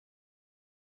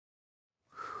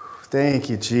Thank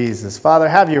you, Jesus. Father,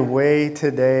 have your way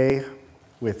today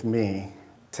with me.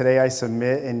 Today I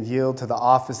submit and yield to the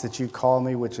office that you call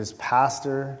me, which is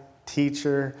pastor,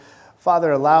 teacher.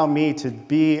 Father, allow me to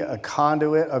be a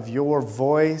conduit of your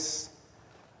voice.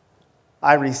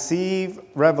 I receive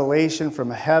revelation from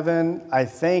heaven. I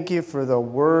thank you for the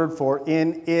word, for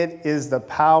in it is the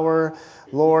power.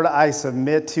 Lord, I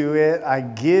submit to it. I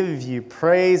give you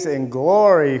praise and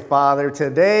glory, Father.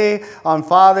 Today, on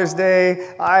Father's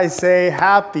Day, I say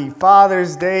happy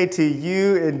Father's Day to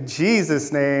you in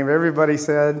Jesus' name. Everybody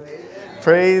said, amen.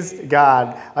 Praise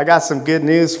God. I got some good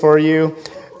news for you.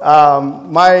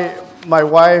 My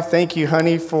wife, thank you,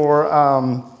 honey,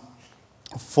 for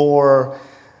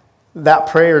that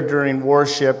prayer during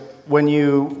worship. When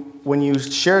you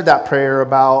shared that prayer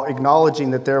about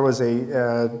acknowledging that there was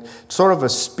a sort of a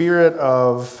spirit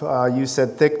of, you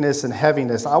said thickness and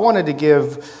heaviness, I wanted to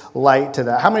give light to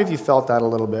that. How many of you felt that a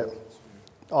little bit?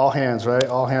 All hands, right?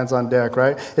 All hands on deck,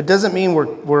 right? It doesn't mean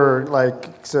we're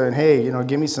like saying, hey,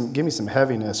 give me some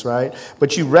heaviness, right?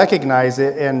 But you recognize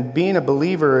it, and being a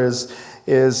believer is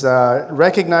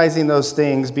recognizing those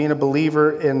things, being a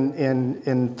believer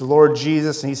in the Lord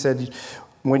Jesus. And he said,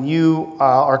 when you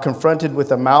are confronted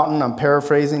with a mountain, I'm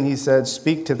paraphrasing, he said,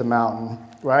 speak to the mountain,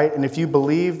 right? And if you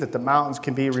believe that the mountains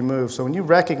can be removed. So when you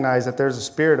recognize that there's a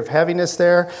spirit of heaviness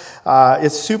there,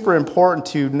 it's super important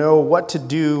to know what to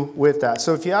do with that.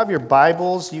 So if you have your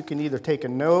Bibles, you can either take a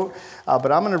note,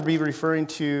 but I'm going to be referring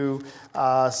to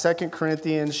 2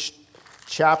 Corinthians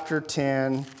chapter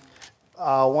 10,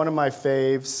 one of my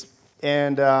faves,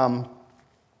 and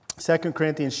 2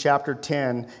 Corinthians chapter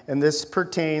 10, and this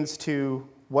pertains to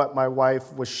what my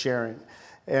wife was sharing.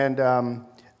 And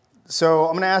so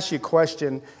I'm going to ask you a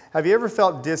question. Have you ever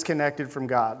felt disconnected from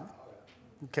God?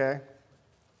 Okay?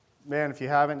 Man, if you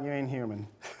haven't, you ain't human.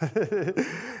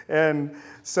 And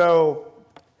so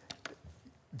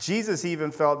Jesus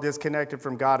even felt disconnected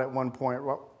from God at one point.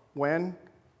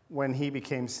 When he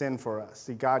became sin for us.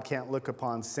 See, God can't look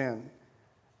upon sin.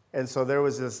 And so there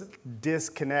was this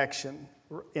disconnection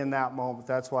in that moment.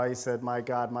 That's why he said, my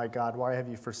God, why have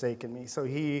you forsaken me? So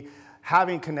he,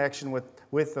 having connection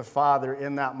with the Father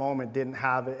in that moment, didn't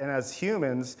have it. And as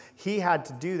humans, he had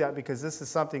to do that because this is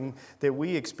something that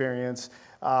we experience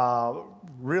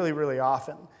really, really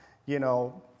often.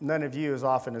 None of you as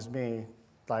often as me,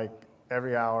 like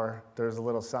every hour, there's a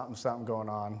little something going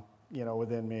on,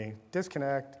 within me.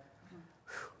 Disconnect,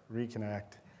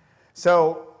 reconnect.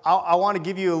 So I want to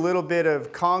give you a little bit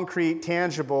of concrete,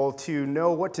 tangible to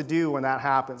know what to do when that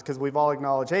happens, because we've all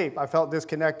acknowledged, hey, I felt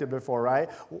disconnected before, right?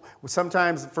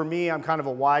 Sometimes for me, I'm kind of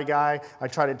a why guy. I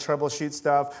try to troubleshoot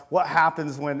stuff. What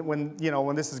happens when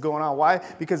this is going on? Why?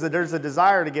 Because there's a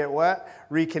desire to get what?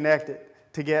 Reconnected,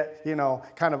 to get,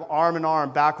 kind of arm in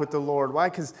arm back with the Lord. Why?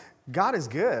 Because God is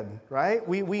good, right?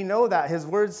 We know that. His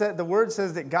word said, the word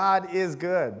says that God is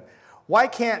good. Why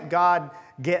can't God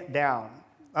get down?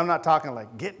 I'm not talking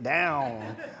like get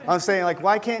down. I'm saying like,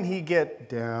 why can't he get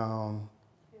down?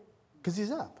 Because he's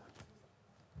up.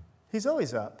 He's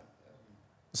always up.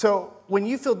 So when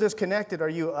you feel disconnected, are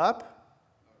you up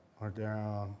or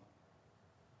down?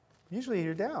 Usually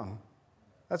you're down.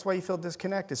 That's why you feel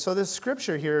disconnected. So this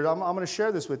scripture here, I'm going to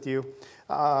share this with you.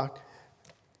 2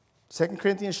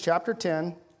 Corinthians chapter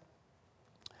 10,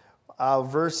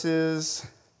 verses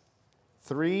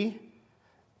 3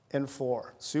 and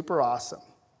 4. Super awesome.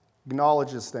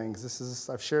 Acknowledges things.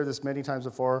 I've shared this many times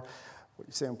before. You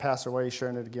say, Pastor, why are you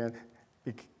sharing it again?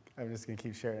 I'm just going to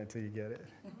keep sharing it until you get it.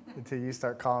 Until you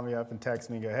start calling me up and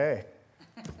text me and go, hey,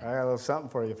 I got a little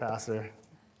something for you, Pastor.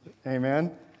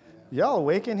 Amen. Y'all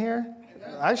awake in here?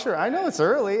 I know it's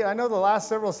early. I know the last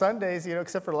several Sundays,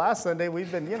 except for last Sunday,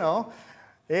 we've been,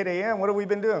 8 a.m. What have we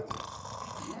been doing?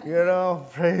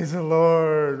 Praise the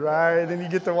Lord, right? Then you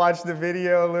get to watch the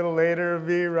video a little later of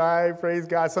me, right? Praise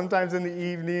God. Sometimes in the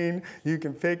evening, you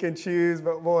can pick and choose,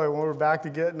 but boy, when we're back to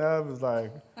getting up, it's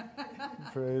like,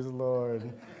 praise the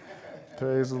Lord.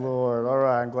 Praise the Lord. All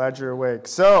right, I'm glad you're awake.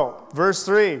 So, verse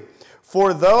 3,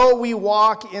 for though we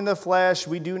walk in the flesh,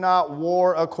 we do not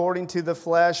war according to the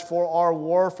flesh, for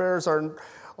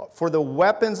the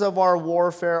weapons of our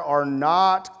warfare are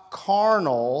not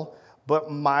carnal,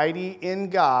 but mighty in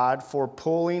God for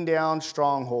pulling down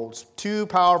strongholds. Two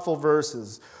powerful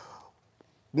verses.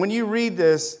 When you read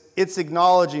this, it's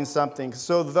acknowledging something.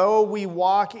 So though we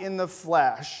walk in the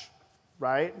flesh,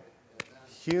 right?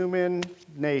 Human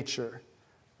nature.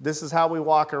 This is how we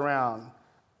walk around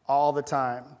all the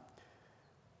time.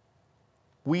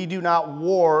 We do not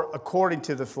war according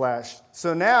to the flesh.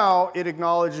 So now it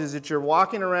acknowledges that you're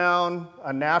walking around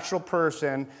a natural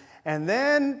person. And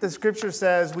then the scripture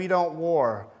says we don't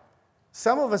war.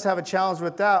 Some of us have a challenge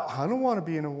with that. I don't want to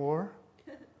be in a war.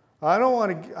 I don't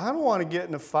want to get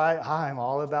in a fight. I'm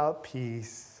all about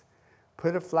peace.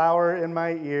 Put a flower in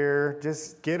my ear.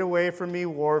 Just get away from me,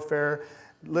 warfare.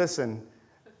 Listen,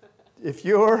 if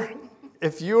you're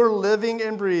living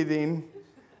and breathing,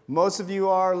 most of you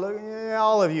are,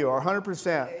 all of you are,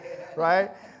 100%,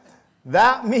 right?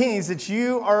 That means that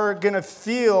you are going to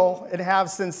feel and have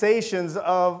sensations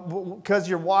of, because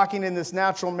you're walking in this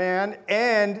natural man,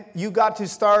 and you got to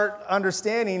start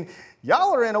understanding,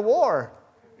 y'all are in a war.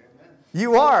 Amen.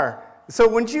 You are. So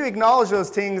when you acknowledge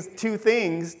those things,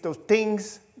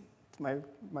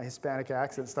 my Hispanic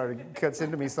accent cuts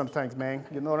into me sometimes, man.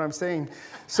 You know what I'm saying?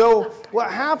 So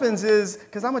what happens is,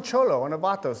 because I'm a cholo and a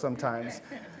vato sometimes,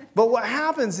 but what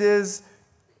happens is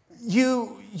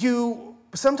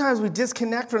sometimes we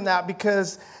disconnect from that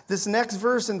because this next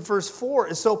verse in verse 4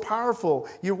 is so powerful.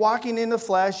 You're walking in the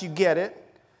flesh, you get it.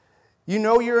 You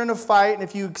know you're in a fight, and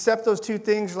if you accept those two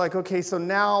things, you're like, okay, so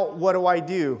now what do I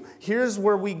do? Here's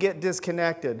where we get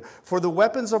disconnected. For the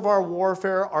weapons of our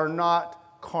warfare are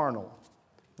not carnal.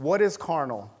 What is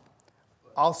carnal?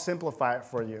 I'll simplify it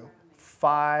for you.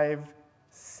 5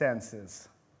 senses.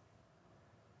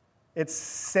 It's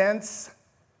sense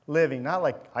living. Not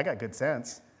like, I got good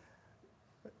sense.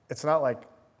 It's not like,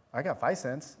 I got 5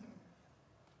 cents.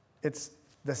 It's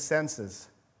the senses.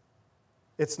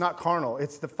 It's not carnal.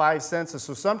 It's the 5 senses.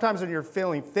 So sometimes when you're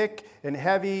feeling thick and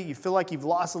heavy, you feel like you've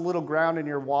lost a little ground in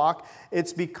your walk,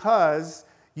 it's because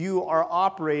you are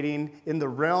operating in the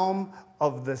realm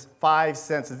of the 5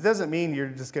 senses. It doesn't mean you're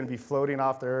just going to be floating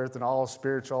off the earth and all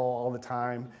spiritual all the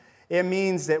time. It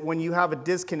means that when you have a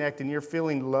disconnect and you're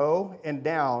feeling low and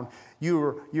down,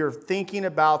 you're thinking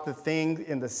about the thing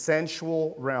in the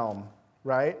sensual realm,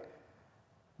 right?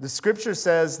 The scripture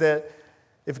says that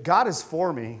if God is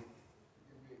for me,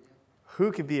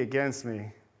 who could be against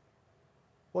me?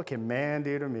 What can man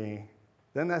do to me?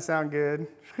 Doesn't that sound good?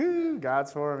 Whew,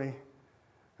 God's for me.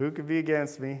 Who could be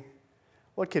against me?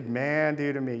 What could man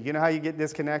do to me? You know how you get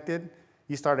disconnected?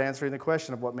 You start answering the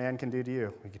question of what man can do to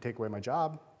you. He could take away my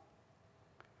job.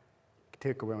 He could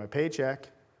take away my paycheck.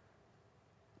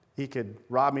 He could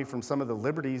rob me from some of the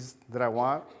liberties that I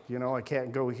want. You know, I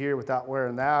can't go here without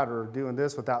wearing that or doing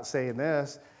this without saying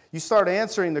this. You start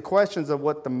answering the questions of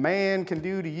what the man can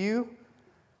do to you,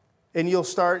 and you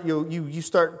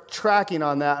start tracking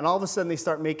on that, and all of a sudden they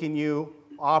start making you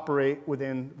operate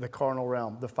within the carnal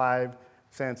realm, the 5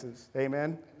 senses.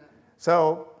 Amen?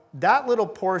 So that little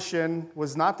portion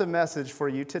was not the message for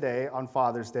you today on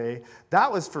Father's Day.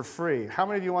 That was for free. How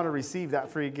many of you want to receive that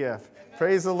free gift? Amen.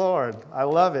 Praise the Lord. I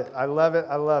love it. I love it.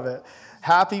 I love it.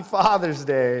 Happy Father's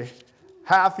Day.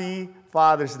 Happy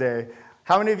Father's Day.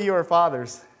 How many of you are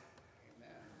fathers?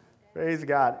 Amen. Praise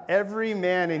God. Every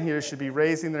man in here should be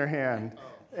raising their hand.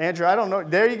 Andrew, I don't know.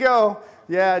 There you go.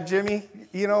 Yeah, Jimmy,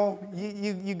 you know,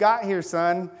 you got here,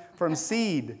 son, from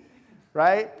seed,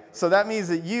 right? So that means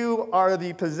that you are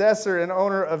the possessor and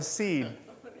owner of seed.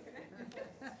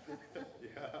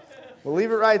 We'll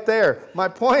leave it right there. My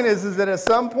point is that at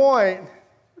some point,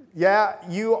 yeah,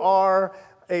 you are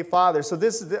a father. So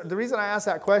this is the reason I asked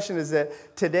that question is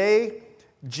that today,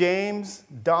 James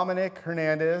Dominic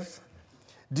Hernandez,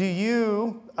 do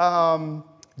you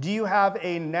have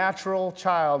a natural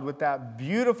child with that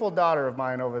beautiful daughter of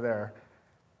mine over there?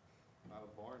 Not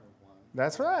a born one.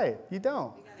 That's right. You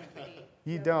don't.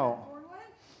 You don't.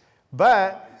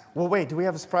 But, well, wait, do we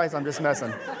have a surprise? I'm just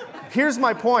messing. Here's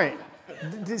my point.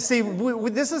 See,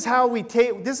 this is how we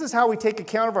take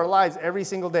account of our lives every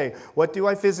single day. What do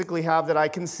I physically have that I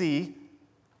can see?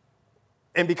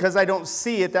 And because I don't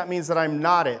see it, that means that I'm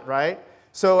not it, right?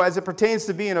 So as it pertains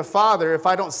to being a father, if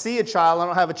I don't see a child, I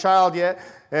don't have a child yet,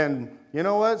 and you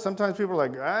know what? Sometimes people are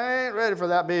like, I ain't ready for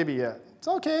that baby yet. It's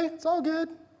okay. It's all good.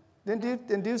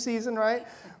 In due season, right?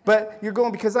 But you're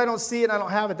going, because I don't see it and I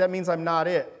don't have it, that means I'm not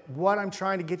it. What I'm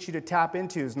trying to get you to tap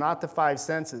into is not the 5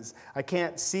 senses. I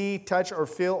can't see, touch, or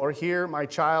feel, or hear my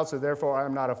child, so therefore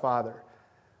I'm not a father.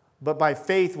 But by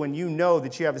faith, when you know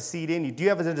that you have a seed in you, do you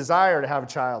have a desire to have a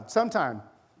child? Sometime.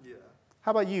 Yeah.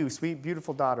 How about you, sweet,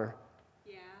 beautiful daughter?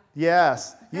 Yeah.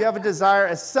 Yes. You have a desire.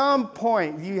 At some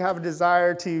point, you have a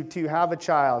desire to have a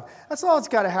child. That's all it's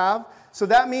got to have. So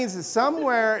that means that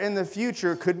somewhere in the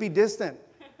future could be distant.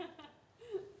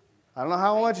 I don't know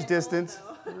how much distance.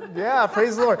 Yeah,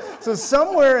 praise the Lord. So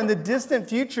somewhere in the distant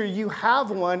future, you have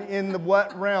one in the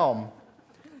what realm?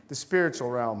 The spiritual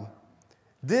realm.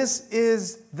 This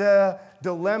is the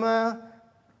dilemma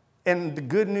and the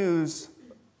good news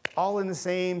all in the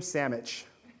same sandwich.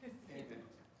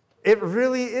 It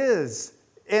really is.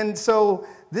 And so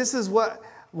this is what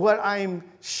what I'm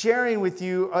sharing with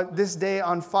you this day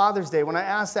on Father's Day. When I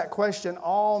ask that question,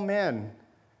 all men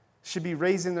should be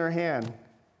raising their hand,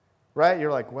 right?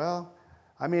 You're like, well,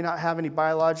 I may not have any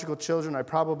biological children. I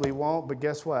probably won't, but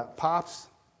guess what? Pops,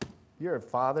 you're a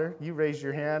father. You raised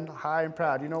your hand high and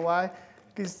proud. You know why?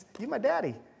 Because you're my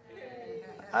daddy.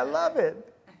 I love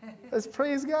it. Let's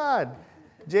praise God.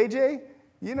 JJ,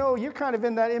 you know, you're kind of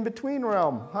in that in-between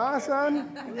realm, huh,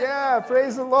 son? Yeah,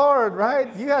 praise the Lord,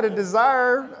 right? You had a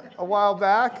desire a while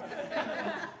back.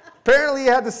 Apparently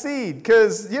you had the seed,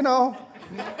 because, you know,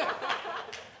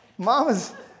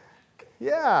 mama's,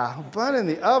 yeah, bun in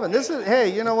the oven. This is,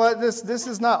 hey, you know what? This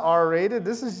is not R-rated.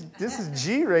 This is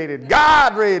G-rated,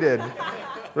 God-rated,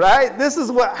 right? This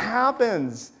is what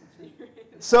happens.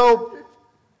 So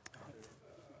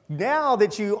now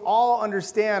that you all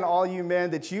understand, all you men,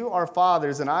 that you are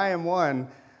fathers and I am one,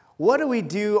 what do we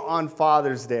do on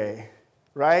Father's Day,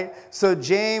 right? So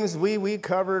James, we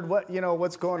covered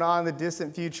what's going on in the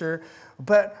distant future.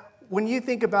 But when you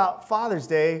think about Father's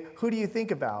Day, who do you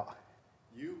think about?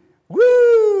 You.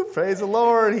 Woo! Praise the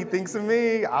Lord. He thinks of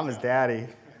me. I'm his daddy.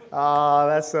 Oh,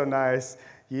 that's so nice.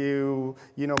 You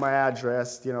know my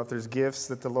address. If there's gifts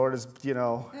that the Lord has,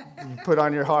 put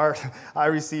on your heart, I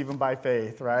receive them by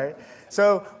faith, right?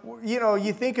 So,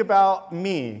 you think about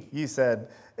me, you said.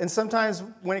 And sometimes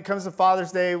when it comes to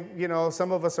Father's Day,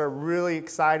 some of us are really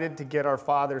excited to get our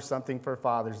father something for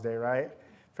Father's Day, right?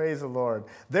 Praise the Lord.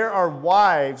 There are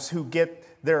wives who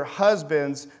get their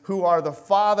husbands, who are the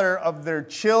father of their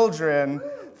children,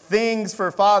 things for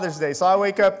Father's Day. So I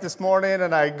wake up this morning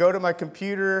and I go to my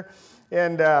computer,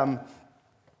 and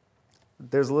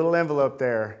there's a little envelope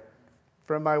there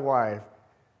from my wife.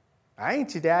 I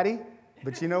ain't your daddy,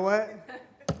 but you know what?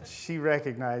 She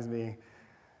recognized me.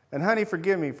 And honey,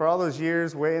 forgive me for all those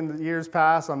years, waiting the years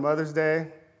past on Mother's Day.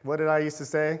 What did I used to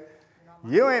say?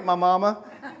 You ain't my mama.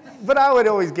 But I would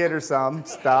always get her some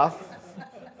stuff.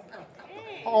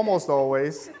 Almost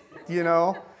always,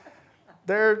 There,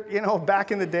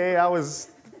 back in the day, I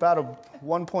was about a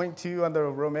 1.2 on the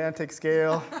romantic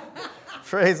scale.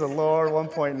 Praise the Lord,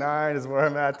 1.9 is where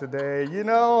I'm at today.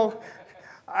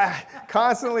 I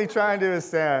constantly trying to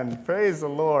ascend. Praise the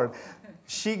Lord.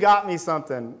 She got me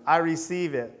something. I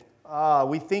receive it.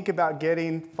 We think about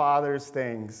getting fathers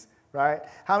things, right?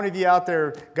 How many of you out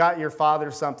there got your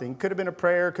father something? Could have been a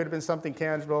prayer, could have been something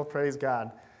tangible. Praise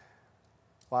God.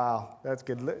 Wow, that's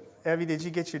good. Evie, did you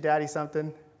get your daddy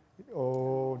something?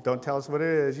 Oh, don't tell us what it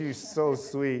is. You're so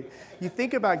sweet. You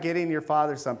think about getting your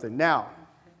father something. Now,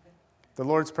 the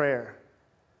Lord's Prayer.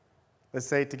 Let's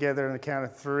say it together on the count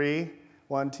of 3.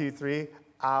 1, 2, 3.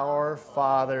 Our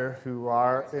Father who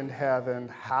art in heaven,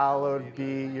 hallowed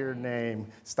be your name.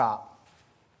 Stop.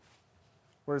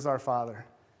 Where's our Father?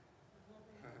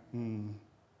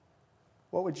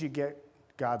 What would you get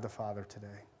God the Father today?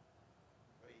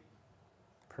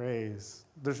 Praise.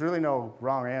 There's really no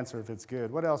wrong answer if it's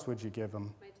good. What else would you give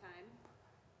him? My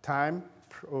time. Time?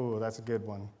 Oh, that's a good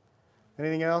one.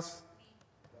 Anything else?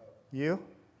 You?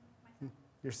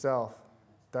 Yourself.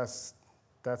 That's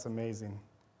amazing.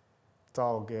 It's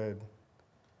all good.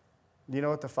 You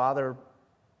know what? The Father,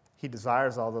 he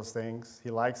desires all those things. He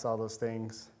likes all those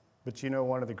things. But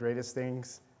one of the greatest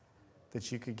things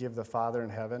that you could give the Father in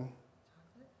heaven?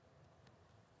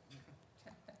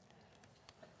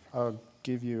 I'll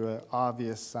give you an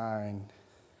obvious sign.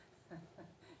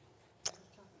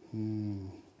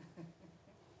 It's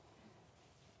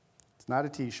not a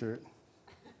t-shirt.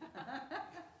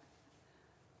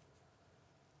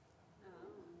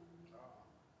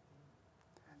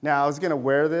 Now, I was going to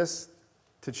wear this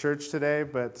to church today,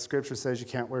 but Scripture says you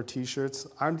can't wear t-shirts.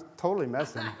 I'm totally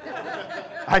messing.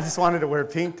 I just wanted to wear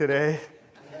pink today.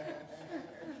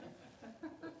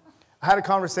 I had a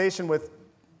conversation with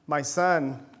my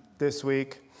son this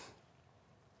week,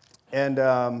 and it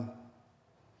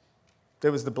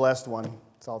was the blessed one.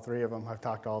 It's all 3 of them. I've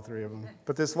talked to all 3 of them.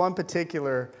 But this one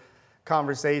particular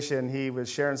conversation, he was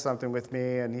sharing something with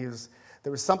me, and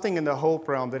there was something in the hope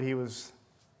realm that he was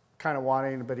kind of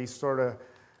wanting, but he's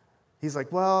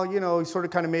like, well, he sort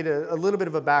of kind of made a little bit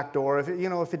of a back door.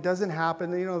 If it doesn't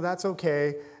happen, that's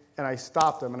okay. And I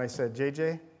stopped him and I said,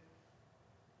 JJ,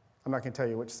 I'm not going to tell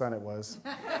you which son it was.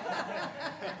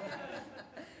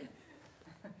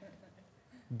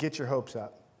 Get your hopes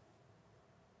up.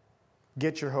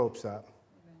 Get your hopes up.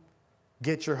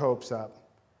 Get your hopes up.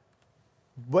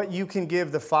 What you can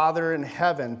give the Father in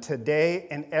heaven today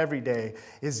and every day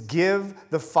is give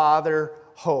the Father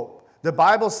hope. The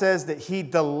Bible says that he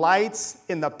delights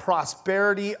in the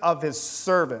prosperity of his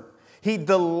servant. He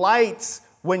delights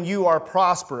when you are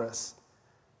prosperous.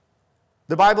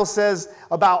 The Bible says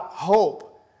about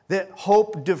hope that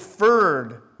hope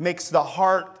deferred makes the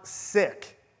heart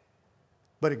sick,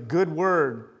 but a good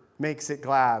word makes it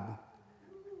glad.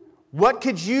 What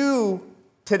could you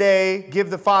today give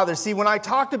the Father? See, when I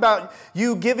talked about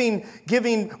you giving,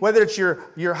 whether it's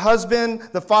your husband,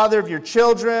 the father of your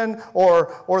children,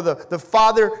 or the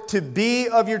father-to-be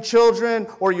of your children,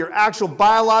 or your actual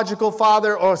biological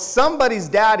father, or somebody's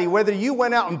daddy, whether you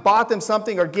went out and bought them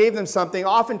something or gave them something,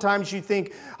 oftentimes you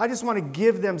think, I just want to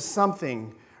give them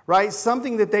something. Right?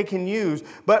 Something that they can use.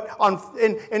 But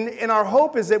our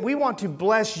hope is that we want to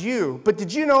bless you. But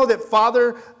did you know that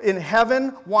Father in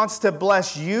heaven wants to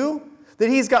bless you? That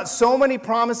He's got so many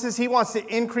promises. He wants to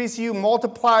increase you,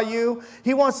 multiply you.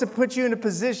 He wants to put you in a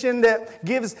position that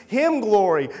gives Him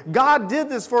glory. God did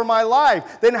this for my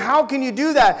life. Then how can you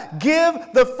do that? Give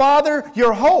the Father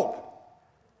your hope.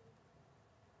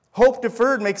 Hope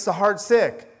deferred makes the heart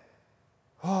sick.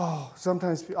 Oh,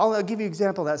 sometimes, I'll give you an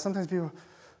example of that. Sometimes people,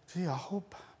 gee, I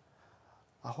hope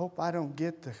I don't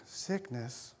get the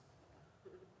sickness.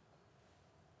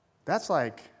 That's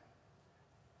like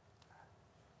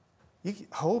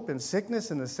hope and sickness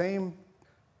in the same.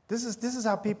 This is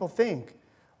how people think.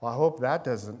 Well, I hope that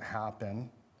doesn't happen.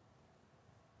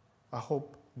 I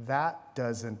hope that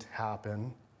doesn't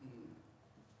happen.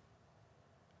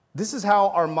 This is how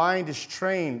our mind is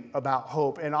trained about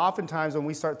hope. And oftentimes when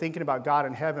we start thinking about God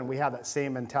in heaven, we have that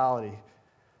same mentality.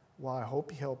 Well, I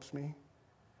hope He helps me.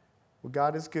 Well,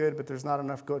 God is good, but there's not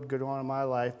enough good on in my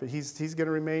life. But He's going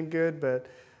to remain good, but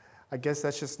I guess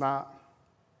that's just not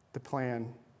the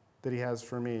plan that He has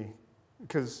for me.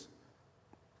 Because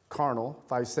carnal,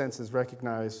 5 senses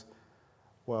recognize,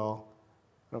 well,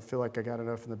 I don't feel like I got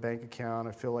enough in the bank account.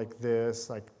 I feel like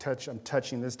this, I'm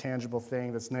touching this tangible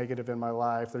thing that's negative in my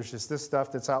life. There's just this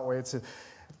stuff that's outweighed.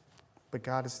 But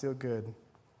God is still good.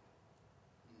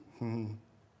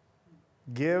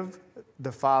 Give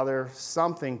the Father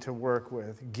something to work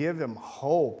with. Give Him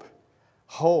hope.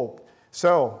 Hope.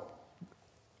 So,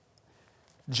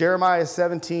 Jeremiah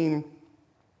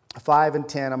 17:5 and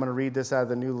 10. I'm going to read this out of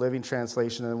the New Living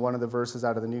Translation and one of the verses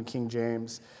out of the New King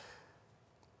James.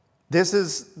 This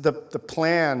is the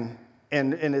plan,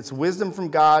 and it's wisdom from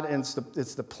God, and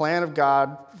it's the plan of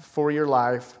God for your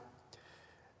life.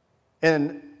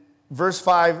 And verse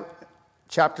 5,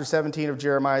 chapter 17 of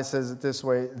Jeremiah says it this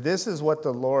way. This is what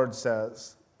the Lord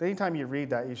says. Anytime you read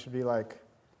that, you should be like,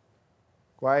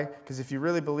 why? Because if you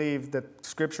really believe that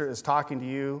Scripture is talking to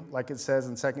you, like it says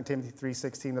in 2 Timothy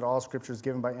 3:16, that all Scripture is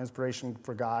given by inspiration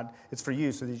for God, it's for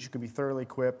you so that you can be thoroughly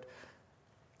equipped,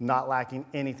 not lacking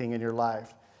anything in your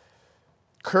life.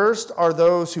 Cursed are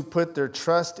those who put their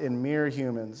trust in mere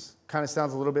humans. Kind of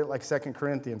sounds a little bit like 2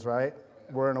 Corinthians, right?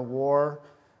 We're in a war.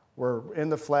 We're in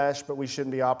the flesh, but we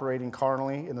shouldn't be operating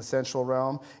carnally in the sensual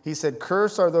realm. He said,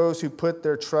 cursed are those who put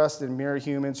their trust in mere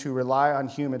humans, who rely on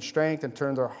human strength and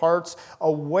turn their hearts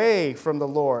away from the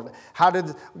Lord. How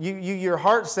did your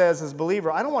heart says as a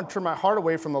believer, I don't want to turn my heart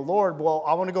away from the Lord. Well,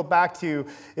 I want to go back to,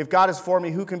 if God is for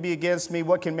me, who can be against me?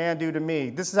 What can man do to me?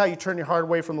 This is how you turn your heart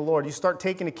away from the Lord. You start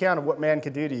taking account of what man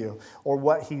can do to you or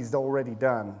what He's already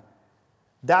done.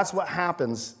 That's what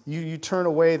happens. You turn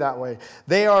away that way.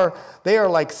 They are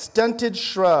like stunted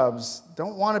shrubs.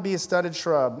 Don't want to be a stunted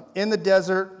shrub. In the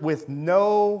desert with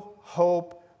no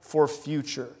hope for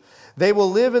future. They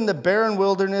will live in the barren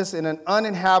wilderness in an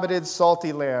uninhabited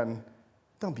salty land.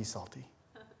 Don't be salty.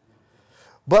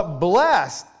 But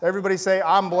blessed. Everybody say,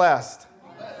 I'm blessed.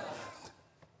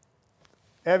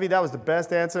 Evie, that was the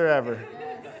best answer ever.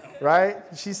 Right?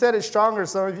 She said it stronger,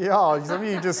 some of y'all. Some of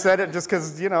you just said it just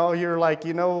because, you're like,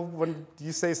 when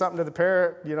you say something to the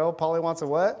parrot, Polly wants a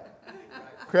what?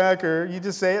 Cracker. You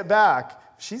just say it back.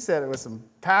 She said it with some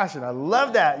passion. I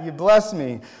love that. You bless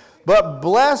me. But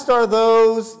blessed are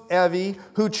those, Evie,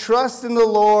 who trust in the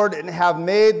Lord and have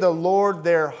made the Lord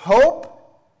their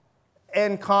hope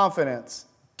and confidence.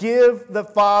 Give the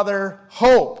Father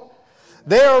hope.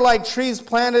 They are like trees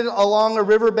planted along a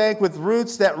riverbank with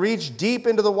roots that reach deep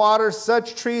into the water.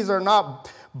 Such trees are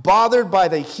not bothered by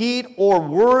the heat or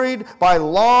worried by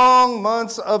long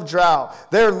months of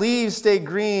drought. Their leaves stay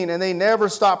green and they never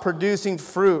stop producing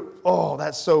fruit. Oh,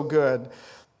 that's so good.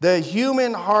 The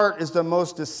human heart is the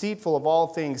most deceitful of all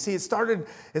things. See, it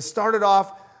started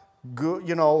off good,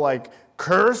 like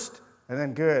cursed and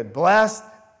then good, blessed.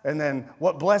 And then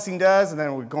what blessing does, and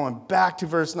then we're going back to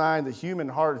verse 9, the human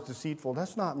heart is deceitful.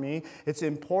 That's not me. It's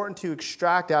important to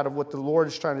extract out of what the Lord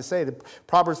is trying to say. The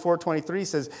Proverbs 4:23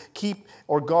 says, keep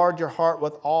or guard your heart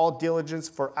with all diligence,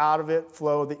 for out of it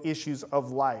flow the issues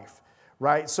of life.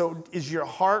 Right? So is your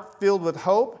heart filled with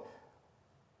hope?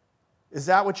 Is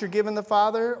that what you're giving the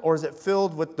Father? Or is it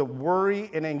filled with the worry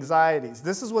and anxieties?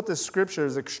 This is what the Scripture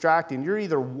is extracting. You're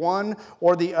either one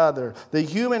or the other. The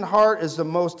human heart is the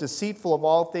most deceitful of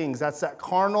all things. That's that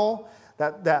carnal,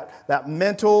 that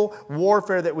mental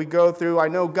warfare that we go through. I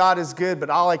know God is good, but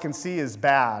all I can see is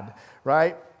bad,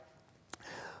 right?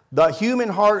 The human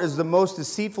heart is the most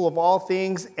deceitful of all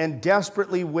things and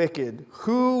desperately wicked.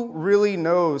 Who really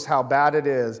knows how bad it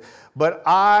is? But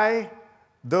I,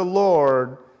 the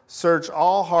Lord, search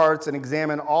all hearts and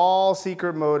examine all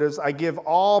secret motives. I give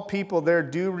all people their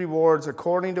due rewards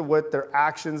according to what their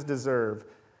actions deserve.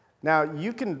 Now,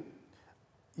 you can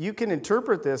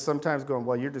interpret this sometimes going,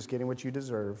 well, you're just getting what you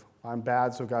deserve. I'm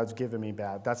bad, so God's giving me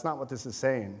bad. That's not what this is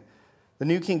saying. The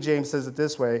New King James says it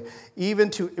this way, even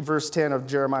to verse 10 of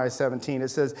Jeremiah 17. It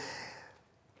says,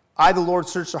 I, the Lord,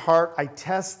 search the heart. I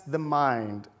test the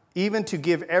mind, even to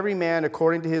give every man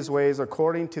according to his ways,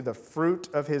 according to the fruit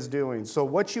of his doing. So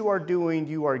what you are doing,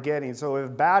 you are getting. So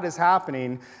if bad is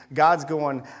happening, God's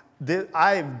going,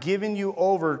 I have given you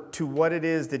over to what it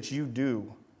is that you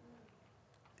do.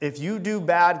 If you do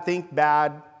bad,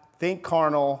 think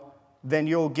carnal, then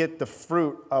you'll get the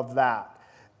fruit of that.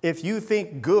 If you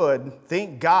think good,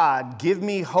 think God, give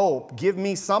me hope, give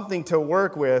me something to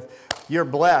work with, you're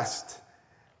blessed.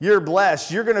 You're blessed.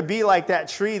 You're going to be like that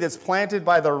tree that's planted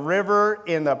by the river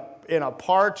in a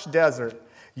parched desert.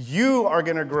 You are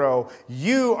going to grow.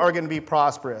 You are going to be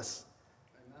prosperous.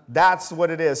 That's what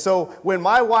it is. So when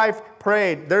my wife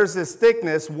prayed, there's this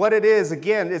thickness. What it is,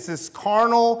 again, it's this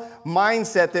carnal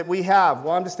mindset that we have.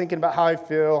 Well, I'm just thinking about how I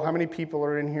feel. How many people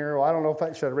are in here? Well, I don't know if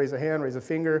I should raise a hand, raise a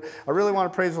finger. I really want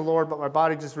to praise the Lord, but my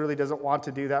body just really doesn't want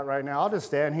to do that right now. I'll just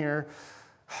stand here.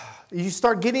 You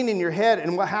start getting in your head,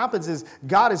 and what happens is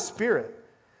God is spirit.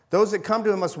 Those that come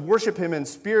to Him must worship Him in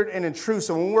spirit and in truth.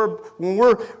 So when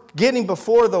we're getting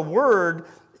before the Word,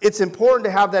 it's important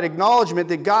to have that acknowledgement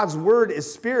that God's Word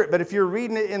is spirit. But if you're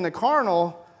reading it in the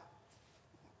carnal,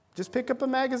 just pick up a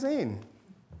magazine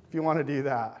if you want to do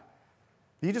that.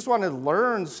 If you just want to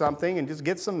learn something and just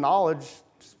get some knowledge,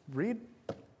 just read.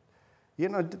 You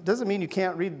know, it doesn't mean you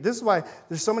can't read. This is why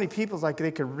there's so many people like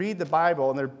they could read the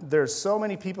Bible, and there's so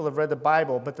many people that have read the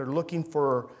Bible, but they're looking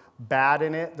for bad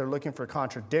in it. They're looking for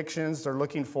contradictions. They're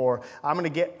looking for, I'm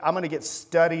going to get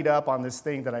studied up on this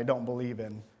thing that I don't believe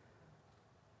in.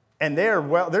 And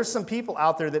there's some people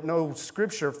out there that know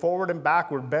Scripture forward and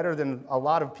backward better than a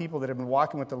lot of people that have been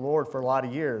walking with the Lord for a lot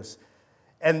of years.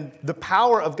 And the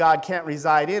power of God can't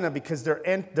reside in them because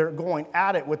they're going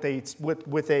at it with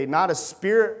a not a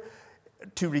spirit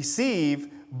to receive,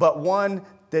 but one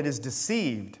that is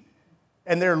deceived.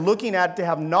 And they're looking at it to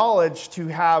have knowledge, to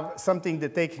have something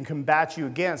that they can combat you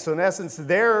against. So in essence,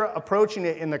 they're approaching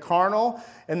it in the carnal,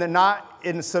 and they're not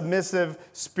in submissive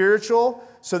spiritual,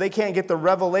 so they can't get the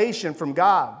revelation from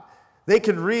God. They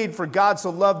could read, for God so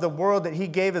loved the world that He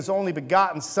gave His only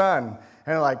begotten Son. And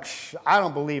they're like, I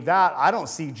don't believe that. I don't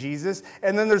see Jesus.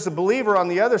 And then there's a believer on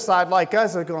the other side like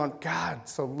us that are going, God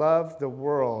so loved the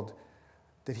world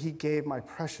that He gave my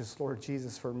precious Lord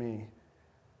Jesus for me.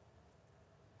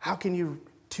 How can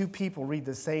two people read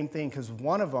the same thing? Because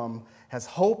one of them has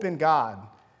hope in God,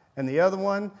 and the other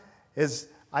one is,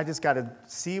 I just got to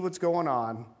see what's going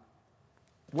on.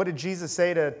 What did Jesus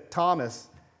say to Thomas?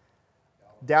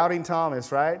 Doubting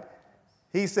Thomas, right?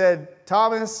 He said,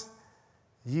 Thomas,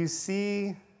 you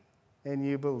see and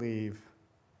you believe,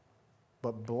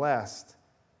 but blessed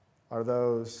are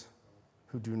those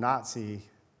who do not see,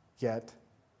 yet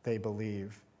they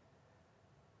believe.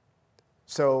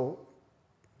 So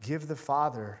give the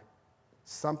Father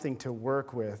something to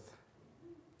work with.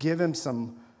 Give Him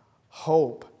some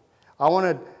hope. I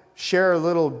want to share a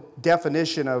little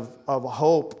definition of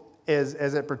hope as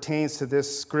it pertains to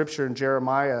this scripture in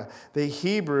Jeremiah. The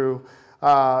Hebrew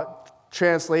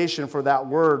translation for that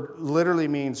word literally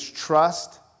means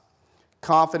trust,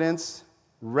 confidence,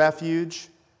 refuge,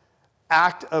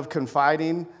 act of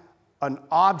confiding, an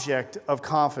object of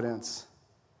confidence,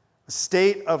 a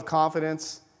state of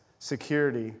confidence,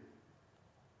 security.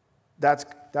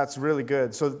 That's really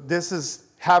good. So this is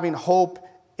having hope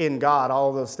in God, all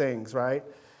of those things, right?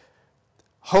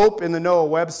 Hope in the Noah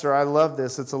Webster, I love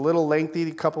this. It's a little lengthy,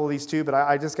 a couple of these too, but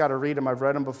I just got to read them. I've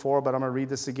read them before, but I'm going to read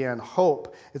this again.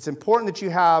 Hope. It's important that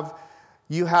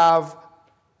you have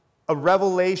a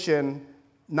revelation,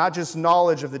 not just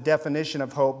knowledge of the definition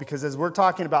of hope, because as we're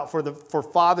talking about for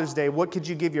Father's Day, what could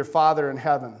you give your Father in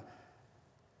heaven?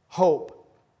 Hope.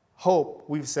 Hope,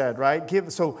 we've said, right?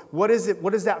 So what is it?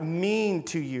 What does that mean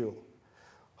to you?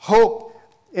 Hope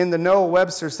in the Noah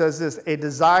Webster says this: a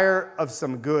desire of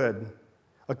some good,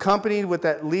 accompanied with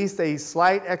at least a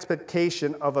slight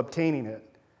expectation of obtaining it.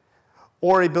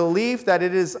 or a belief that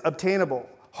it is obtainable.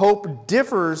 Hope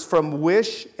differs from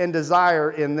wish and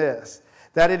desire in this,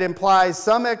 that it implies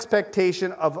some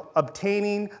expectation of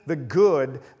obtaining the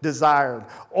good desired,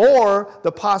 or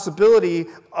the possibility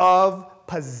of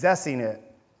possessing it.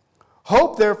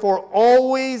 Hope, therefore,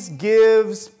 always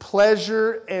gives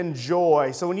pleasure and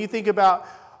joy. So when you think about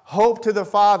hope to the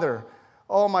Father,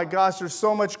 oh my gosh, there's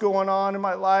so much going on in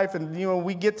my life. And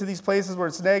we get to these places where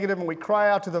it's negative and we cry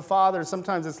out to the Father.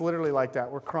 Sometimes it's literally like that.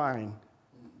 We're crying.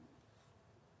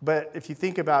 But if you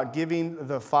think about giving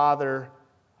the Father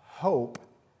hope,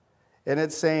 and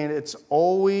it's saying it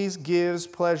always gives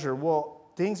pleasure.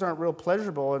 Well, things aren't real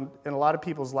pleasurable in a lot of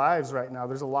people's lives right now.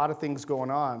 There's a lot of things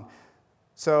going on.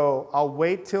 So I'll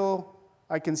wait till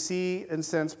I can see and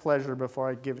sense pleasure before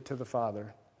I give it to the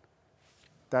Father.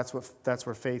 That's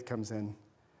where faith comes in,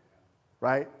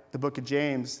 right? The book of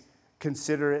James,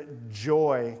 consider it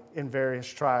joy in various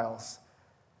trials,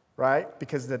 right?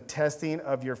 Because the testing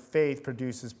of your faith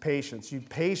produces patience.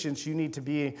 You need to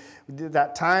be,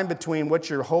 that time between what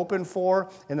you're hoping for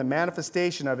and the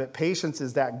manifestation of it, patience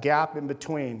is that gap in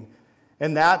between.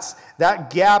 And that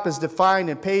gap is defined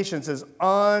in patience as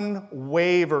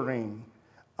unwavering.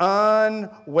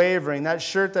 Unwavering. That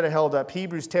shirt that I held up,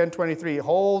 Hebrews 10:23,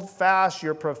 hold fast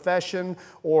your profession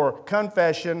or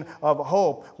confession of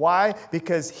hope. Why?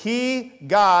 Because He,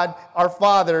 God, our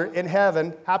Father in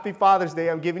heaven, happy Father's Day,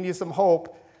 I'm giving you some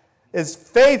hope, is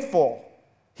faithful.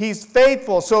 He's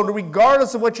faithful. So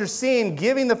regardless of what you're seeing,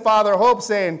 giving the Father hope,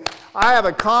 saying, I have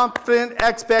a confident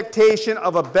expectation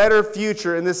of a better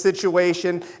future in this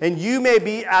situation, and you may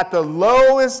be at the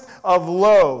lowest of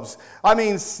lows. I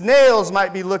mean, snails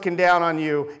might be looking down on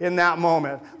you in that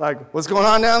moment. Like, what's going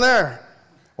on down there?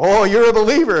 Oh, you're a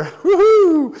believer.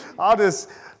 Woohoo! I'll just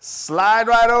slide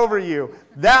right over you.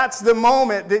 That's the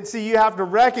moment that you have to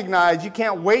recognize. You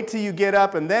can't wait till you get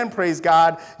up and then praise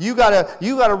God. You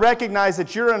gotta recognize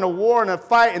that you're in a war and a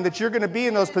fight and that you're going to be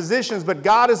in those positions. But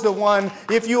God is the one,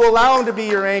 if you allow Him to be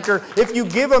your anchor, if you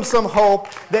give Him some hope,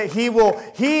 that He will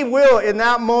in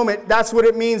that moment. That's what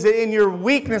it means, that in your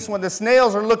weakness, when the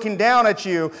snails are looking down at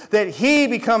you, that He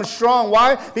becomes strong.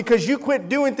 Why? Because you quit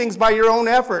doing things by your own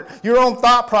effort, your own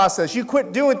thought process. You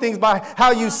quit doing things by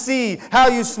how you see, how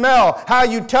you smell, how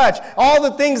you touch, all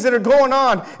the things that are going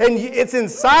on, and it's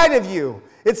inside of you.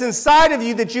 It's inside of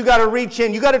you that you got to reach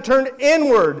in. You got to turn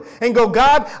inward and go,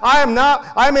 God,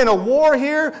 I'm in a war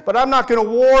here, but I'm not going to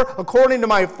war according to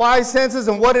my five senses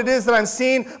and what it is that I'm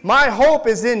seeing. My hope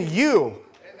is in you.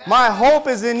 My hope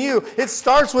is in you. It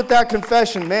starts with that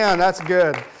confession. Man, that's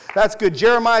good. That's good.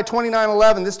 Jeremiah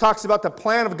 29:11. This talks about the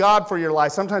plan of God for your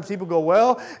life. Sometimes people go,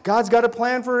 well, God's got a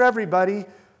plan for everybody.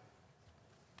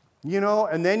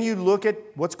 And then you look at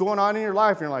what's going on in your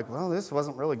life, and you're like, well, this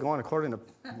wasn't really going according to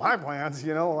my plans.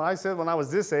 I said when I was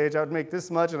this age, I would make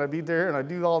this much, and I'd be there, and I'd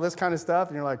do all this kind of stuff.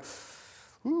 And you're like,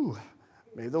 ooh,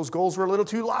 maybe those goals were a little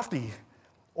too lofty.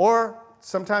 Or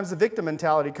sometimes the victim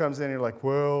mentality comes in, and you're like,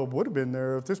 well, would have been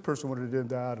there if this person would have done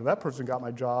that, or that person got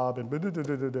my job, and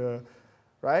da-da-da-da-da,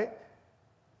 right?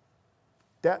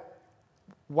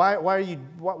 Why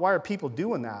are people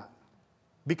doing that?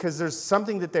 Because there's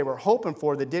something that they were hoping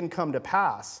for that didn't come to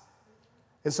pass.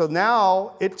 And so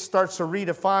now it starts to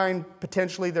redefine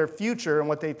potentially their future and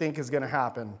what they think is going to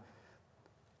happen.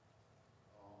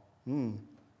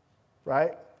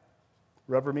 Right?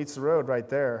 Rubber meets the road right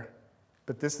there.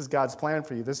 But this is God's plan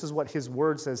for you. This is what His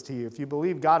Word says to you. If you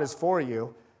believe God is for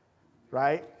you,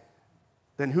 right,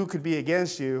 then who could be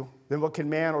against you? Then what can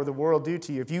man or the world do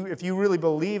to you? If you really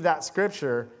believe that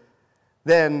Scripture,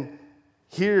 then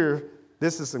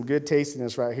this is some good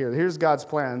tastiness right here. Here's God's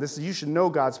plan. You should know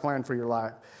God's plan for your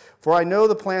life. For I know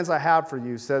the plans I have for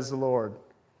you, says the Lord.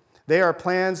 They are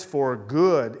plans for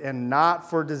good and not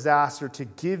for disaster, to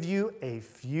give you a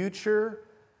future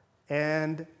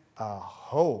and a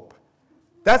hope.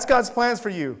 That's God's plans for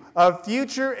you, a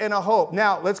future and a hope.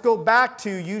 Now, let's go back to,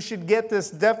 you should get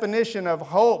this definition of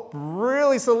hope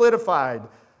really solidified.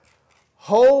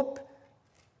 Hope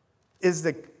is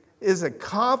a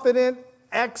confident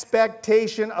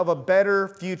expectation of a better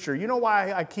future. You know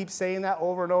why I keep saying that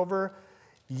over and over?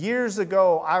 Years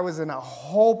ago, I was in a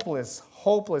hopeless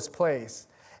place.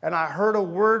 And I heard a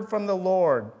word from the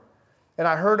Lord. And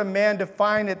I heard a man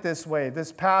define it this way,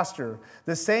 this pastor.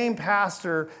 The same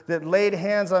pastor that laid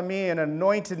hands on me and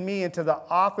anointed me into the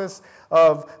office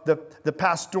of the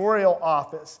pastoral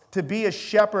office, to be a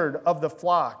shepherd of the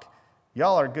flock.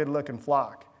 Y'all are a good-looking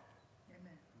flock.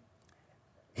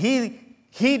 Amen.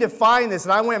 He defined this,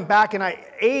 and I went back and I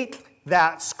ate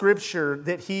that scripture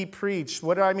that he preached.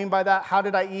 What do I mean by that? How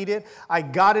did I eat it? I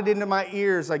got it into my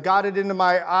ears. I got it into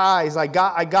my eyes. I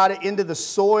got it into the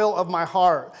soil of my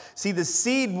heart. See, the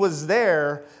seed was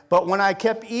there, but when I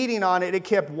kept eating on it, it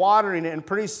kept watering it. And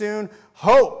pretty soon,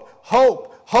 hope.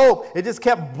 It just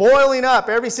kept boiling up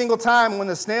every single time when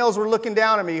the snails were looking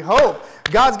down at me. Hope.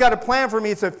 God's got a plan for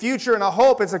me. It's a future and a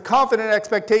hope. It's a confident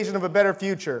expectation of a better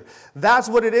future. That's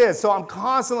what it is. So I'm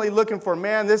constantly looking for,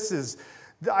 man,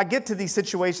 I get to these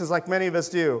situations like many of us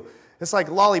do. It's like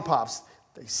lollipops.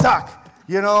 They suck,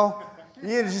 you know?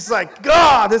 You're just like,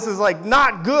 God, this is like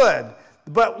not good.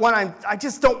 But when I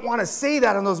just don't want to say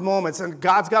that in those moments. And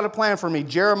God's got a plan for me.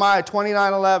 Jeremiah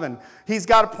 29:11. He's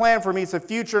got a plan for me. It's a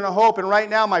future and a hope. And right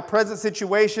now, my present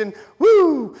situation,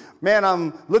 man,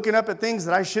 I'm looking up at things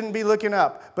that I shouldn't be looking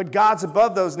up. But God's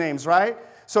above those names, right?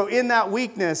 So in that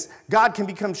weakness, God can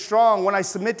become strong. When I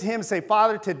submit to him and say,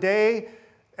 Father, today,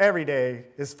 every day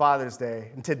is Father's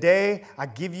Day. And today, I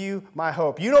give you my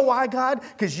hope. You know why, God?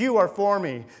 Because you are for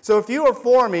me. So if you are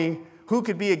for me, who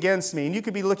could be against me? And you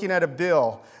could be looking at a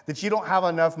bill that you don't have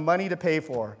enough money to pay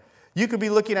for. You could be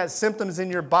looking at symptoms in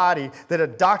your body that a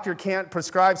doctor can't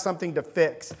prescribe something to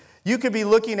fix. You could be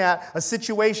looking at a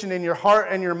situation in your heart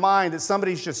and your mind that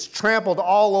somebody's just trampled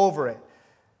all over it.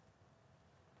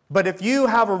 But if you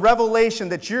have a revelation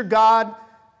that your God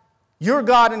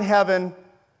in heaven,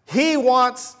 he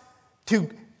wants to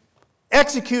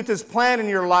execute this plan in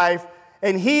your life,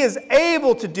 and he is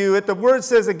able to do it. The word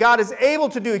says that God is able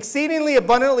to do exceedingly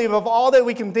abundantly above all that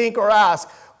we can think or ask.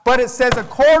 But it says,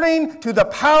 according to the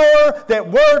power that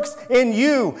works in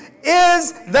you.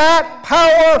 Is that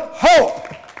power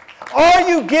hope? Are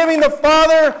you giving the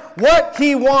Father what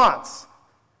he wants?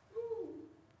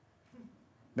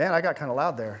 Man, I got kind of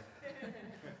loud there.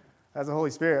 That's the Holy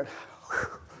Spirit.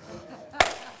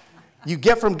 You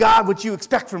get from God what you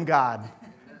expect from God.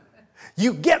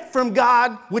 You get from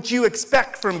God what you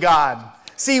expect from God.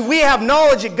 See, we have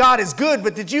knowledge that God is good,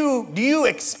 but do you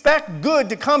expect good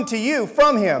to come to you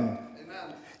from him?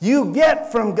 Amen. You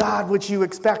get from God what you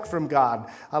expect from God.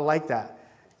 I like that.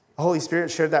 The Holy Spirit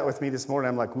shared that with me this morning.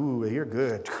 I'm like, ooh, you're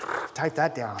good. Type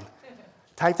that down.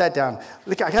 Type that down.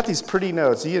 Look, I got these pretty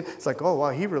notes. It's like, oh,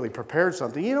 wow, he really prepared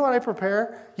something. You know what I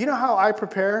prepare? You know how I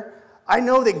prepare? I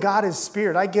know that God is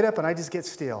spirit. I get up and I just get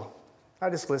still. I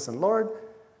just listen. Lord,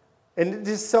 and it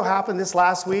just so happened this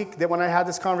last week that when I had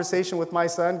this conversation with my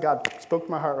son, God spoke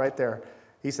to my heart right there.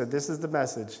 He said, this is the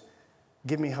message.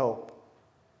 Give me hope.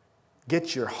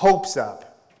 Get your hopes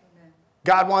up. Amen.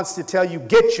 God wants to tell you,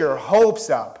 get your hopes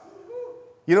up.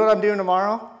 You know what I'm doing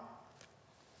tomorrow?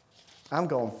 I'm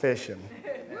going fishing.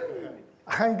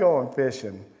 I'm going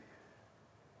fishing.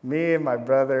 Me and my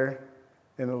brother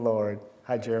in the Lord.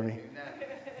 Hi, Jeremy.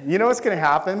 You know what's going to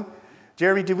happen?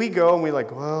 Jeremy, do we go and we're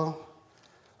like, well,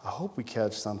 I hope we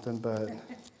catch something, but,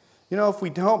 you know, if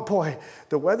we don't, boy,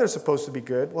 the weather's supposed to be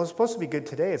good. Well, it's supposed to be good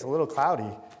today. It's a little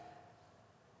cloudy.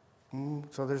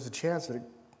 So there's a chance that,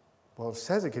 it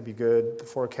says it could be good, the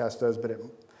forecast does, but it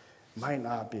might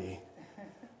not be.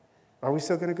 Are we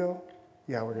still going to go?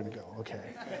 Yeah, we're going to go. Okay.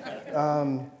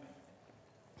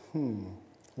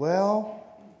 Well,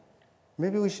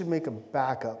 maybe we should make a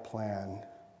backup plan.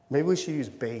 Maybe we should use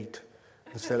bait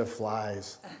instead of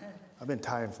flies. I've been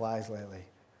tying flies lately.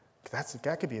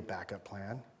 That could be a backup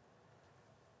plan.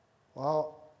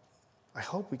 Well, I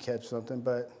hope we catch something,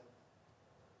 but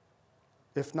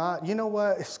if not, you know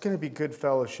what? It's going to be good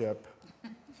fellowship.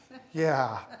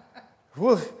 Yeah.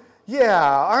 Well,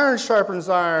 yeah, iron sharpens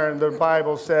iron, the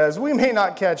Bible says. We may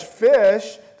not catch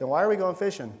fish. Then why are we going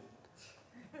fishing?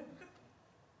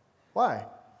 Why?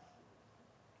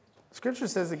 Scripture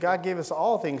says that God gave us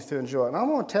all things to enjoy. And I'm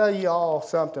going to tell you all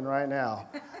something right now.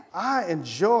 I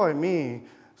enjoy me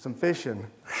some fishing.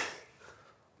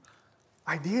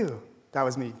 I do. That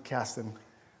was me casting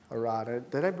a rod.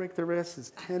 Did I break the wrist?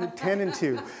 It's 10 and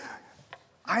 2.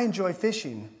 I enjoy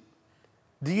fishing.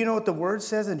 Do you know what the word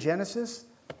says in Genesis?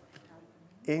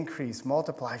 Increase,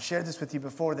 multiply. I've shared this with you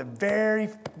before. The very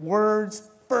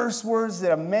first words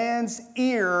that a man's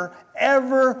ear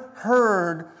ever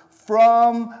heard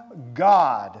from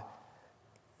God.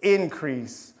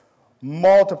 Increase,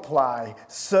 multiply,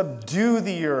 subdue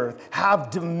the earth,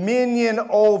 have dominion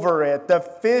over it. The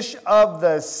fish of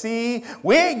the sea.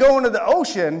 We ain't going to the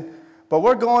ocean, but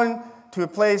we're going to a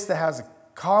place that has a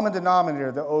common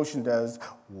denominator the ocean does,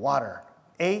 water.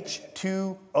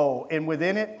 H2O. And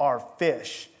within it are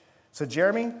fish. So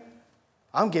Jeremy,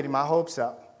 I'm getting my hopes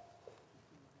up.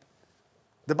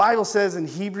 The Bible says in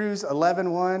Hebrews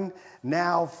 11:1,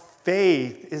 now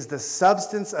faith is the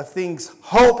substance of things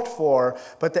hoped for,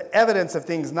 but the evidence of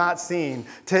things not seen.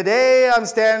 Today I'm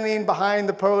standing behind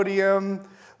the podium,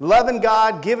 loving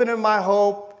God, giving him my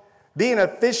hope, being a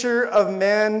fisher of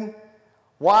men.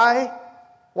 Why?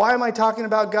 Why am I talking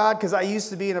about God? Because I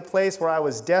used to be in a place where I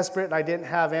was desperate and I didn't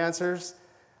have answers.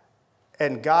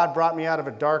 And God brought me out of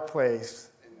a dark place.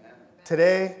 Amen.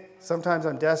 Today, sometimes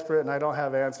I'm desperate and I don't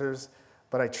have answers,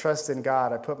 but I trust in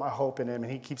God. I put my hope in him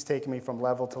and he keeps taking me from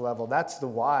level to level. That's the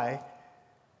why.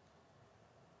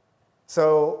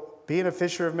 So being a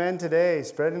fisher of men today,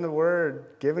 spreading the word,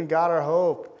 giving God our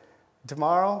hope.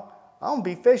 Tomorrow, I'm going to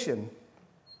be fishing.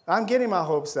 I'm getting my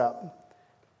hopes up.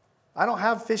 I don't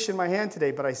have fish in my hand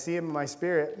today, but I see him in my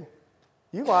spirit.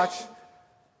 You watch.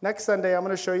 Next Sunday, I'm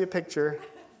going to show you a picture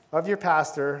of your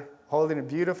pastor holding a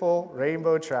beautiful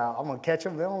rainbow trout. I'm going to catch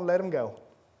him, then I'm going to let him go.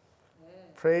 Yeah.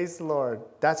 Praise the Lord.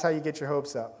 That's how you get your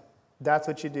hopes up. That's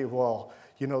what you do. Well,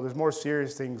 you know, there's more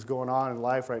serious things going on in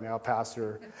life right now,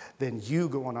 Pastor, than you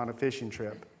going on a fishing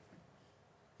trip.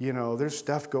 You know, there's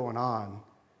stuff going on.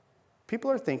 People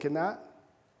are thinking that,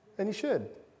 and you should.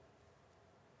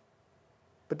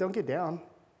 But don't get down.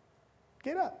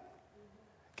 Get up.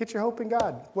 Get your hope in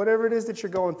God. Whatever it is that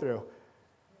you're going through.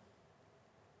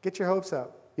 Get your hopes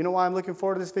up. You know why I'm looking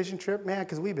forward to this fishing trip? Man,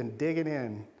 because we've been digging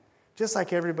in. Just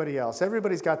like everybody else.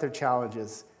 Everybody's got their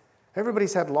challenges.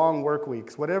 Everybody's had long work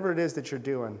weeks. Whatever it is that you're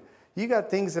doing. You got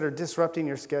things that are disrupting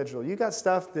your schedule. You got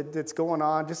stuff that's going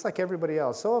on just like everybody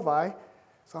else. So have I.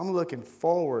 So I'm looking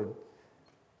forward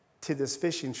to this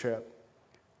fishing trip.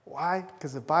 Why?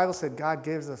 Because the Bible said God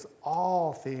gives us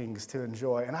all things to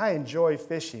enjoy. And I enjoy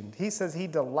fishing. He says he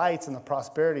delights in the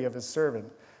prosperity of his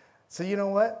servant. So you know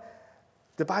what?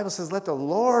 The Bible says let the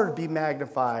Lord be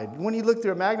magnified. When you look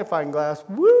through a magnifying glass,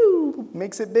 woo,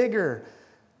 makes it bigger.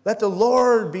 Let the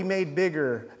Lord be made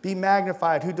bigger, be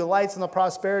magnified, who delights in the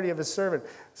prosperity of his servant.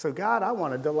 So God, I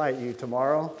want to delight you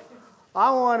tomorrow.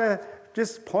 I want to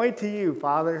just point to you,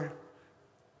 Father.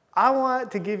 I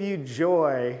want to give you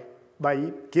joy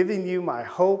by giving you my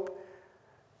hope,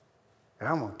 and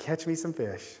I'm going to catch me some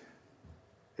fish.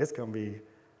 It's going to be a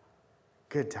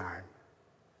good time.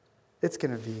 It's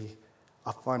going to be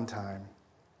a fun time.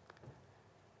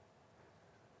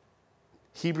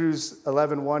 Hebrews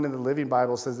 11:1 in the Living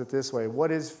Bible says it this way. What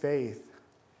is faith?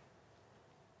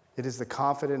 It is the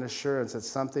confident assurance that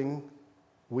something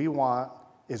we want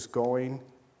is going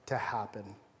to happen.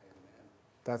 Amen.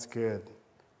 That's good.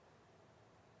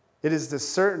 It is the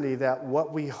certainty that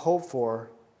what we hope for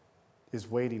is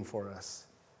waiting for us,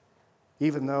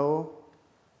 even though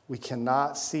we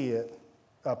cannot see it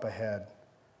up ahead.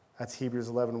 That's Hebrews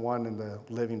 11:1 in the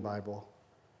Living Bible.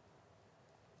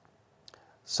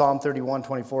 Psalm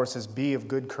 31:24 says, be of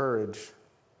good courage.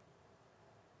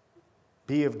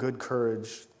 Be of good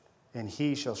courage, and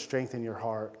he shall strengthen your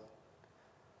heart,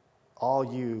 all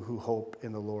you who hope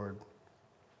in the Lord.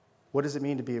 What does it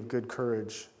mean to be of good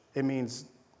courage? It means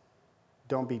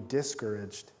don't be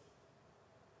discouraged.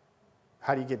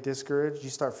 How do you get discouraged?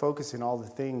 You start focusing on all the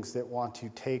things that want to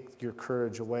take your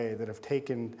courage away, that have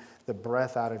taken the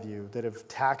breath out of you, that have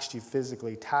taxed you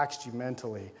physically, taxed you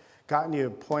mentally, gotten you to a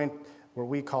point where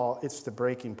we call it's the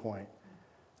breaking point.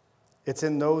 It's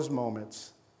in those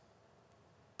moments.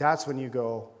 That's when you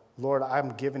go, Lord,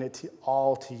 I'm giving it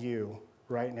all to you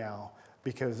right now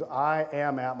because I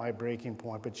am at my breaking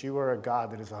point, but you are a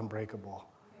God that is unbreakable.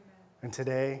 Amen. And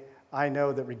today, I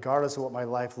know that regardless of what my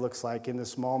life looks like in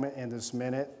this moment, in this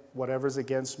minute, whatever's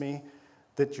against me,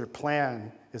 that your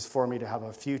plan is for me to have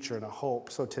a future and a hope.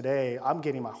 So today, I'm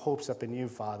getting my hopes up in you,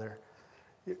 Father.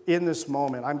 In this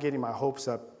moment, I'm getting my hopes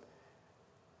up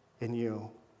in you.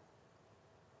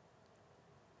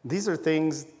 These are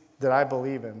things that I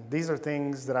believe in. These are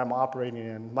things that I'm operating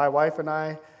in. My wife and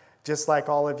I, just like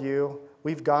all of you,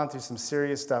 we've gone through some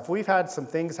serious stuff. We've had some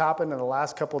things happen in the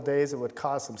last couple of days that would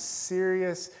cause some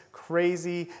serious,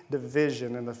 crazy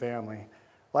division in the family.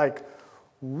 Like,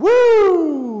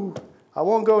 woo! I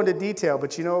won't go into detail,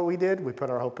 but you know what we did? We put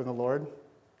our hope in the Lord.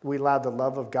 We allowed the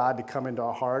love of God to come into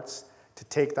our hearts, to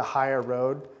take the higher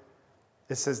road.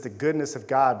 It says the goodness of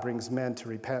God brings men to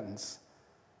repentance.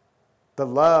 The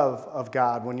love of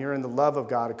God, when you're in the love of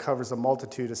God, it covers a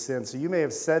multitude of sins. So you may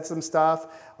have said some stuff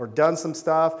or done some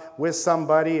stuff with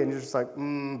somebody, and you're just like,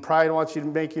 pride wants you to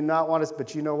make you not want us.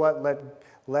 But you know what?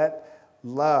 Let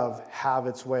love have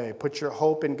its way. Put your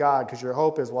hope in God, because your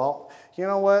hope is, well, you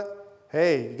know what?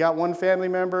 Hey, you got one family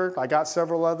member. I got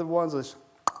several other ones.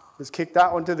 Let's kick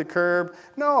that one to the curb.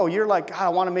 No, you're like, God, I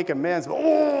want to make amends. But,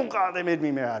 oh, God, they made me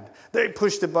mad. They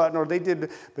pushed a button or they did.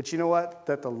 But you know what?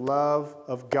 Let the love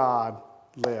of God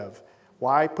live.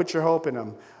 Why? Put your hope in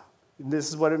him. This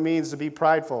is what it means to be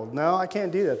prideful. No, I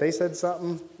can't do that. They said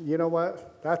something. You know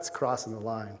what? That's crossing the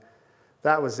line.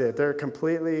 That was it.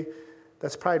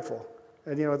 That's prideful.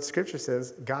 And you know what the scripture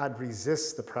says? God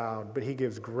resists the proud, but he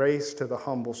gives grace to the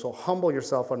humble. So humble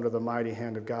yourself under the mighty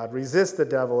hand of God. Resist the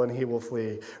devil and he will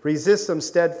flee. Resist him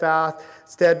fast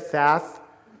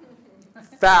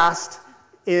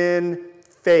in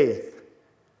faith.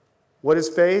 What is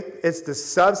faith? It's the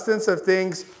substance of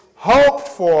things hoped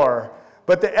for,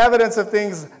 but the evidence of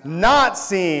things not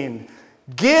seen.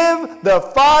 Give the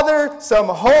Father some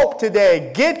hope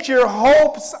today. Get your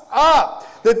hopes up.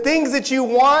 The things that you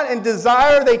want and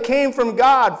desire, they came from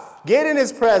God. Get in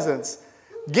his presence.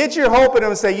 Get your hope in him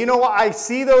and say, you know what? I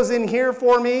see those in here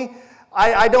for me.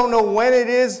 I don't know when it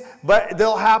is, but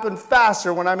they'll happen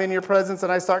faster when I'm in your presence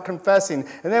and I start confessing.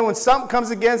 And then when something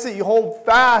comes against it, you hold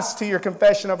fast to your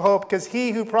confession of hope because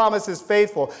he who promises is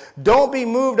faithful. Don't be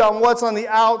moved on what's on the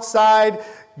outside.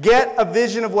 Get a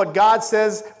vision of what God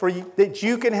says for you, that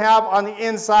you can have on the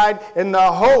inside. And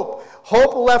the hope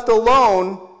left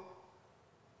alone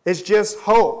is just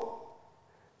hope.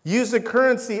 Use the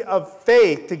currency of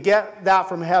faith to get that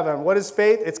from heaven. What is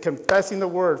faith? It's confessing the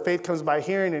word. Faith comes by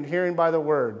hearing and hearing by the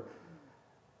word.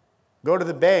 Go to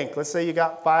the bank. Let's say you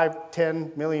got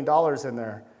 $5-10 million in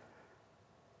there.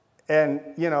 And,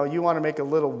 you want to make a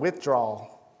little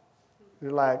withdrawal.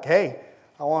 You're like, hey,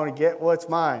 I want to get what's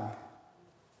mine.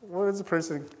 What is the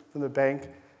person from the bank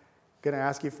going to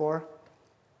ask you for?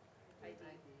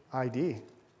 ID.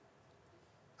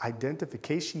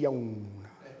 Identification.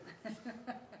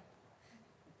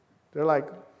 They're like,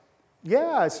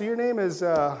 yeah, so your name is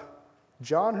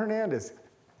John Hernandez.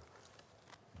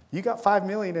 You got $5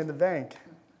 million in the bank.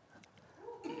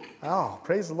 Oh,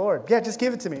 praise the Lord. Yeah, just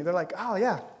give it to me. They're like, oh,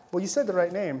 yeah. Well, you said the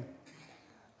right name.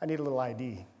 I need a little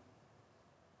ID.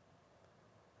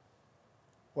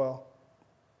 Well,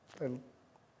 I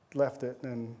left it,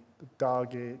 and the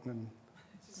dog ate, and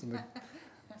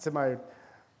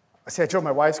I drove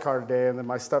my wife's car today, and then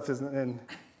my stuff isn't in.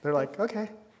 They're like,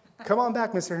 okay, come on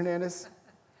back, Mr. Hernandez.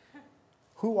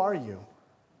 Who are you?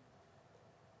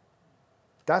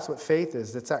 That's what faith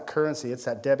is. It's that currency. It's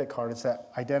that debit card. It's that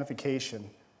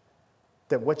identification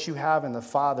that what you have in the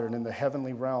Father and in the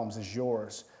heavenly realms is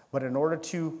yours. But in order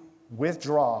to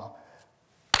withdraw,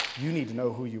 you need to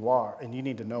know who you are, and you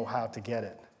need to know how to get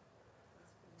it.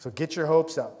 So get your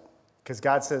hopes up. Because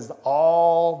God says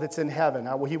all that's in heaven,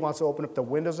 he wants to open up the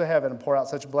windows of heaven and pour out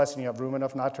such a blessing you have room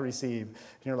enough not to receive.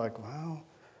 And you're like, well,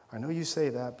 I know you say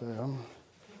that, but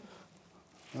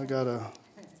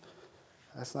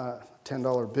that's not a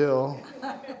 $10 bill.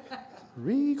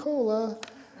 Ricola.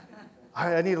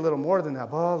 I need a little more than that.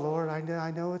 Oh, Lord,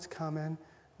 I know it's coming.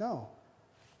 No.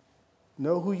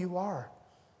 Know who you are.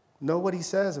 Know what he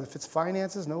says. If it's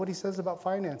finances, know what he says about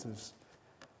finances.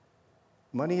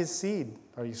 Money is seed.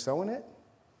 Are you sowing it?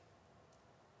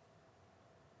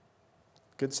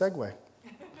 Good segue.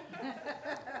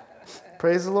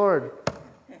 Praise the Lord.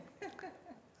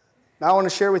 Now I want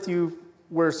to share with you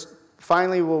where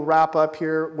finally we'll wrap up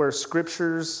here, where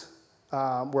scriptures,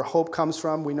 where hope comes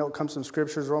from. We know it comes from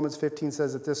scriptures. Romans 15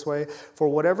 says it this way: for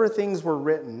whatever things were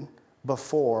written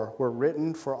before were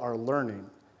written for our learning,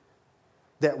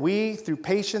 that we, through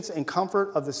patience and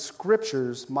comfort of the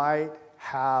scriptures, might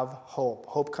have hope.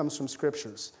 Hope comes from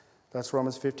scriptures. That's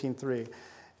Romans 15:3.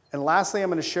 And lastly, I'm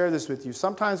going to share this with you.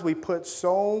 Sometimes we put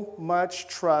so much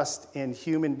trust in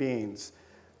human beings.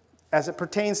 As it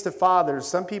pertains to fathers,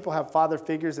 some people have father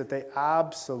figures that they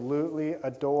absolutely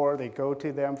adore. They go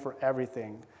to them for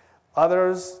everything.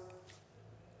 Others,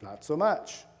 not so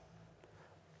much.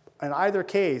 In either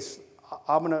case,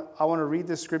 I want to read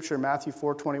this scripture in Matthew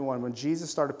 4:21, when Jesus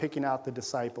started picking out the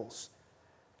disciples.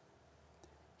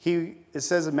 It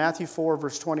says in Matthew 4,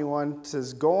 verse 21, it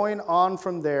says, going on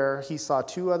from there, he saw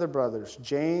two other brothers,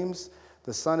 James,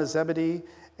 the son of Zebedee,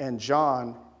 and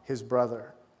John, his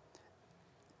brother.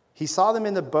 He saw them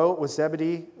in the boat with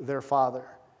Zebedee, their father,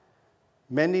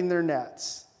 mending their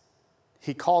nets.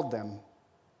 He called them,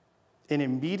 and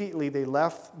immediately they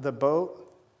left the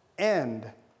boat and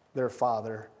their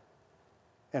father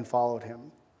and followed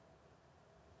him.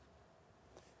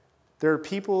 There are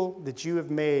people that you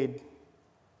have made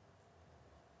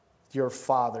your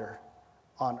father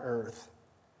on earth.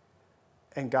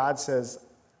 And God says,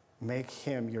 make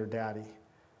him your daddy.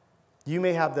 You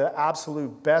may have the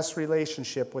absolute best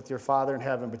relationship with your Father in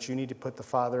heaven, but you need to put the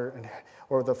Father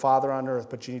on earth,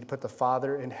 but you need to put the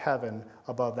Father in heaven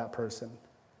above that person.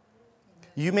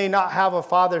 You may not have a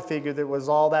father figure that was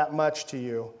all that much to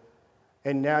you,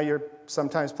 and now you're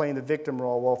sometimes playing the victim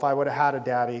role. Well, if I would have had a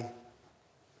daddy,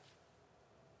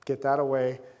 get that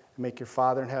away. make your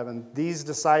Father in heaven. These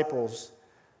disciples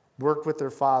worked with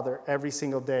their father every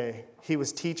single day. He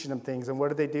was teaching them things. And what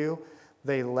did they do?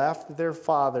 They left their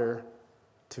father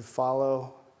to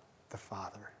follow the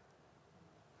Father.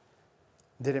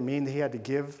 Did it mean that he had to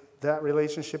give that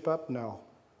relationship up? No.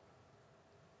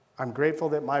 I'm grateful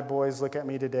that my boys look at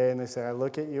me today and they say, I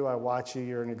look at you, I watch you,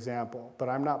 you're an example. But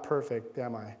I'm not perfect,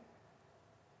 am I?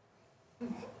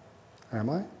 Am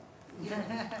I?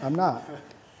 I'm not.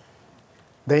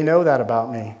 They know that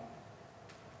about me.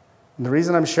 And the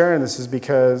reason I'm sharing this is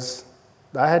because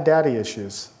I had daddy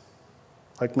issues,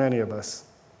 like many of us.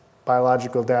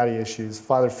 Biological daddy issues,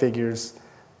 father figures,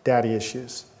 daddy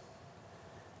issues.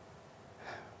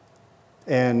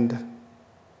 And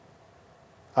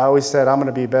I always said, I'm going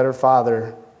to be a better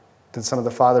father than some of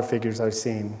the father figures I've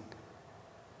seen.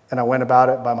 And I went about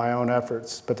it by my own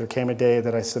efforts, but there came a day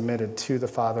that I submitted to the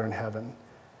Father in heaven.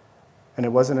 And it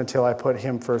wasn't until I put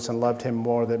him first and loved him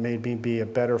more that made me be a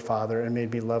better father and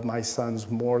made me love my sons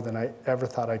more than I ever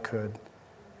thought I could.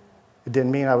 It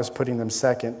didn't mean I was putting them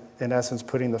second. In essence,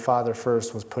 putting the Father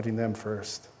first was putting them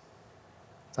first.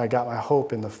 I got my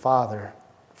hope in the Father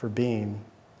for being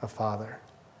a father.